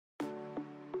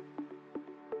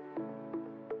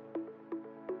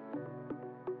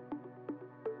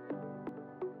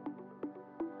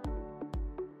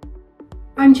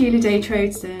I'm Julide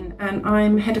Troedson and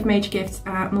I'm Head of Major Gifts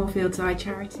at Moorfields Eye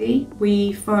Charity.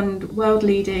 We fund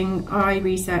world-leading eye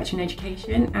research and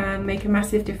education and make a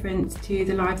massive difference to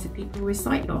the lives of people with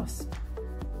sight loss.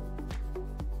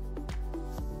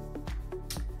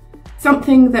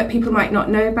 Something that people might not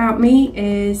know about me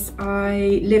is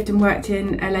I lived and worked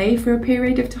in LA for a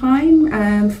period of time.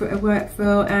 I worked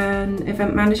for an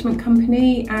event management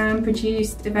company and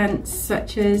produced events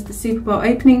such as the Super Bowl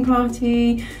opening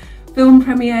party, film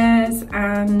premieres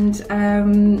and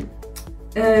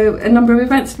a number of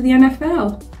events for the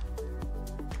NFL.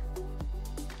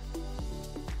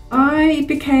 I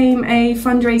became a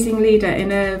fundraising leader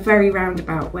in a very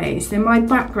roundabout way. So my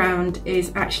background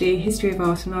is actually history of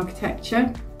art and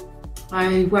architecture.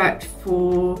 I worked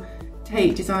for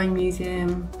Tate Design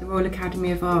Museum, the Royal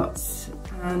Academy of Arts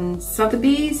and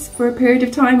Sotheby's for a period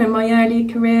of time in my early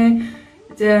career,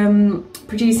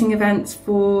 producing events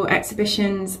for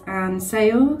exhibitions and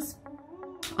sales.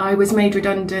 I was made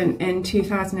redundant in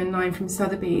 2009 from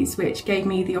Sotheby's, which gave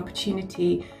me the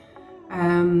opportunity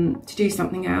to do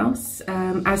something else.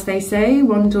 As they say,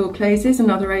 one door closes,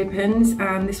 another opens,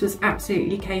 and this was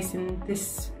absolutely the case in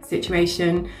this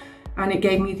situation, and it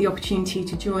gave me the opportunity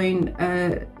to join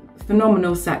a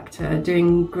phenomenal sector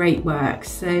doing great work.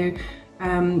 So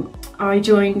I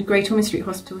joined Great Ormond Street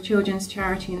Hospital Children's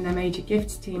Charity and their Major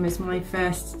Gifts team as my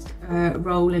first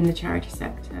role in the charity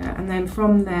sector, and then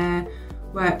from there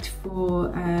worked for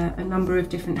a number of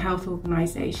different health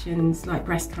organisations like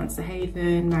Breast Cancer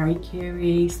Haven, Marie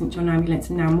Curie, St John Ambulance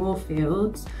and now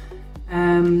Moorfields,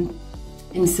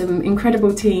 in some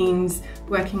incredible teams,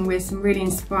 working with some really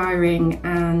inspiring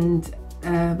and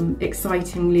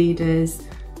exciting leaders,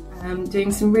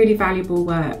 doing some really valuable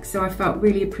work. So I felt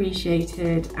really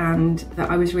appreciated and that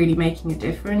I was really making a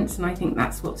difference, and I think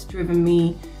that's what's driven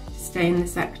me to stay in the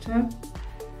sector.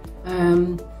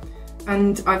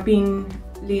 And I've been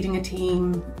leading a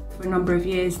team for a number of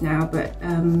years now, but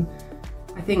I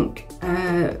think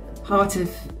part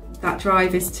of that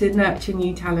drive is to nurture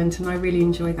new talent, and I really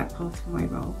enjoy that part of my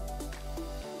role.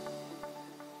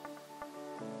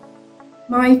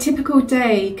 My typical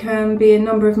day can be a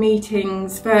number of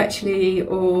meetings virtually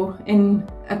or in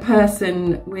a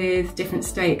person with different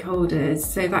stakeholders.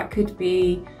 So that could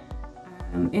be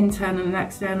internal and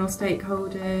external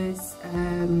stakeholders,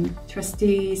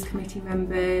 trustees, committee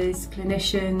members,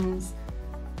 clinicians,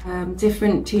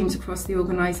 different teams across the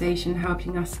organisation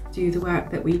helping us do the work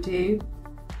that we do,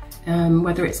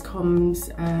 whether it's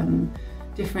comms,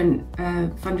 different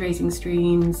fundraising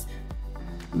streams,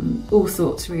 all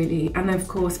sorts really, and of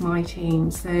course my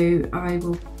team. So I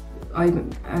would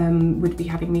be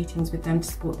having meetings with them to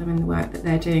support them in the work that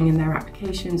they're doing in their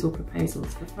applications or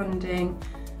proposals for funding,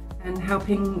 and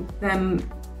helping them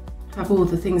have all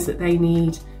the things that they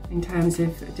need in terms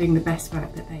of doing the best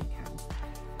work that they can.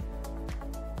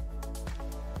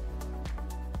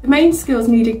 The main skills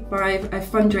needed by a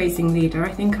fundraising leader,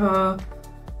 I think, are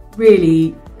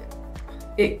really,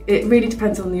 it really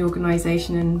depends on the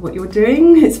organisation and what you're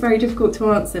doing. It's very difficult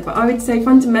to answer, but I would say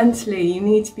fundamentally you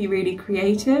need to be really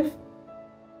creative,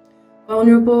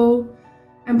 vulnerable,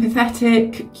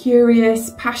 empathetic,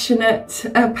 curious, passionate,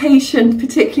 patient,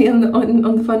 particularly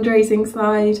on the fundraising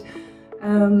side.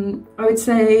 I would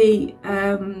say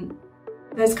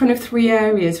there's kind of three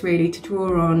areas really to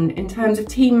draw on. In terms of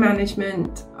team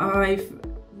management, I've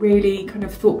really kind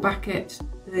of thought back at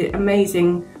the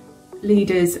amazing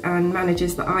leaders and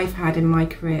managers that I've had in my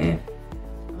career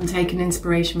and taken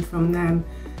inspiration from them.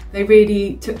 They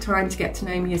really took time to get to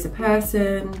know me as a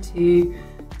person, to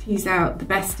tease out the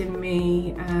best in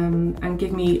me, and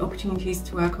give me opportunities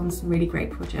to work on some really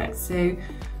great projects. So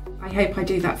I hope I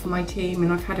do that for my team,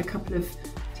 and I've had a couple of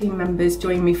team members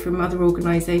join me from other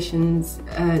organisations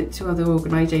to other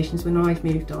organisations when I've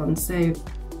moved on. So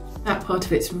that part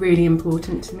of it's really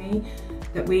important to me,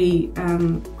 that we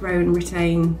grow and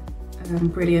retain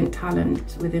brilliant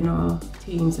talent within our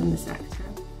teams and the sector.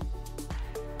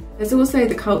 There's also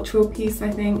the cultural piece,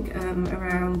 I think,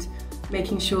 around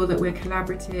making sure that we're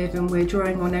collaborative and we're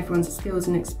drawing on everyone's skills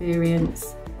and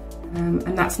experience,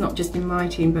 and that's not just in my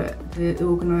team but the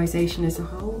organisation as a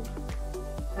whole.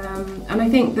 And I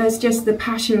think there's just the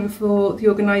passion for the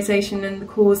organisation and the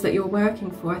cause that you're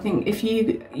working for. I think if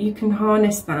you can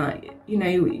harness that, you know,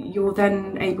 you're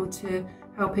then able to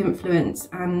help influence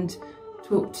and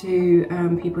talk to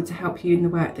people to help you in the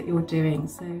work that you're doing.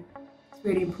 So it's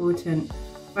really important.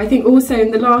 I think also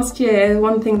in the last year,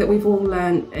 one thing that we've all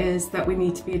learned is that we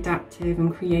need to be adaptive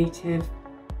and creative.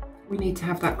 We need to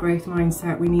have that growth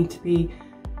mindset. We need to be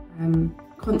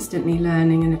constantly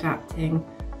learning and adapting.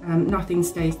 nothing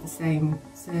stays the same,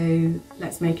 so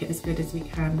let's make it as good as we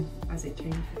can as it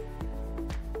changes.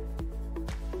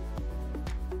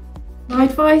 My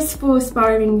advice for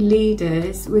aspiring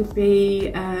leaders would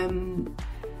be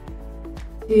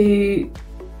to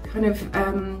kind of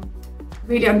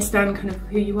really understand kind of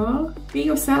who you are. Be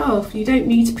yourself. You don't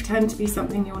need to pretend to be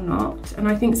something you're not. And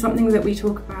I think something that we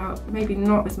talk about, maybe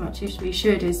not as much as we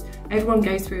should, is everyone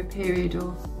goes through a period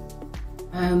of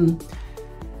kind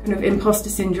of imposter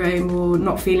syndrome, or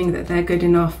not feeling that they're good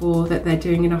enough or that they're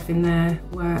doing enough in their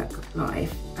work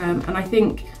life. And I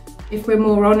think if we're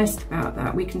more honest about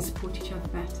that, we can support each other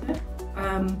better.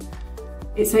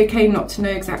 It's okay not to know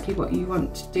exactly what you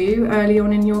want to do early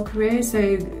on in your career,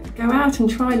 so go out and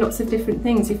try lots of different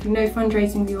things. If you know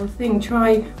fundraising is your thing,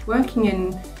 try working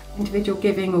in individual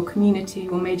giving or community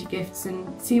or major gifts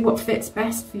and see what fits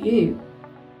best for you.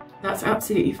 That's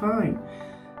absolutely fine.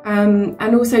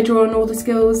 And also draw on all the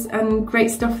skills and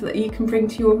great stuff that you can bring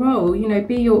to your role. You know,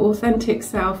 be your authentic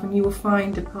self and you will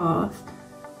find a path.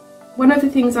 One of the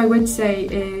things I would say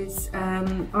is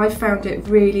I've found it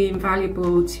really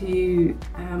invaluable to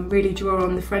really draw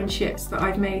on the friendships that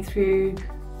I've made through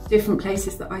different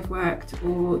places that I've worked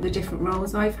or the different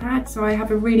roles I've had. So I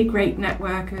have a really great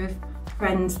network of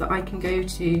friends that I can go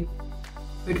to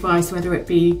for advice, whether it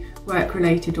be work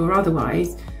related or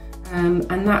otherwise,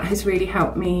 and that has really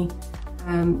helped me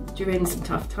during some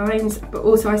tough times. But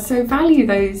also I so value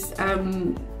those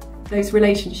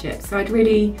relationships, so I'd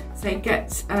really say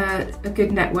get a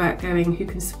good network going who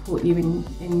can support you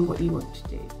in what you want to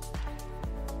do.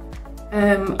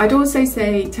 I'd also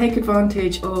say take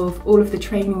advantage of all of the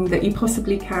training that you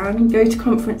possibly can. Go to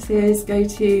conferences, go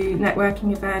to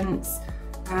networking events,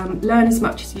 learn as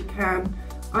much as you can.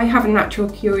 I have a natural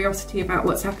curiosity about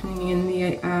what's happening in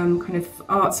the kind of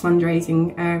arts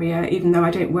fundraising area, even though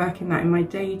I don't work in that in my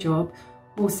day job.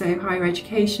 Also higher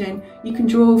education, you can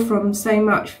draw from so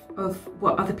much of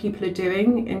what other people are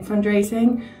doing in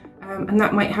fundraising, and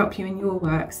that might help you in your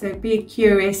work. So be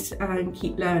curious and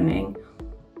keep learning.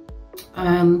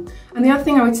 And the other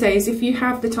thing I would say is if you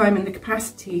have the time and the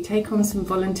capacity, take on some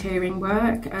volunteering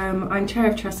work. I'm chair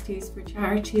of trustees for a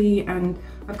charity, and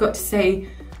I've got to say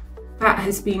that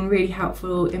has been really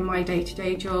helpful in my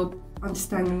day-to-day job,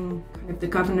 understanding kind of the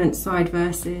governance side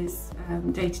versus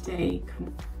day-to-day kind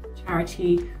of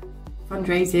charity,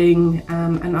 fundraising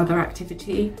and other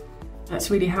activity. That's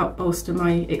really helped bolster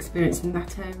my experience in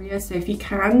that area. So if you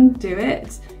can, do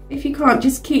it. If you can't,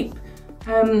 just keep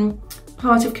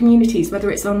part of communities,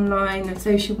 whether it's online or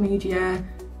social media.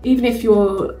 Even if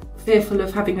you're fearful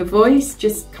of having a voice,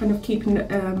 just kind of keep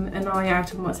an eye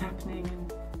out on what's happening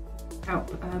and help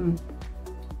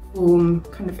form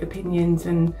kind of opinions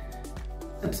and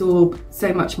absorb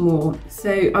so much more.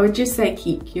 So I would just say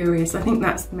keep curious. I think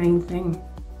that's the main thing.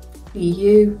 Be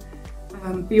you,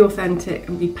 be authentic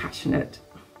and be passionate.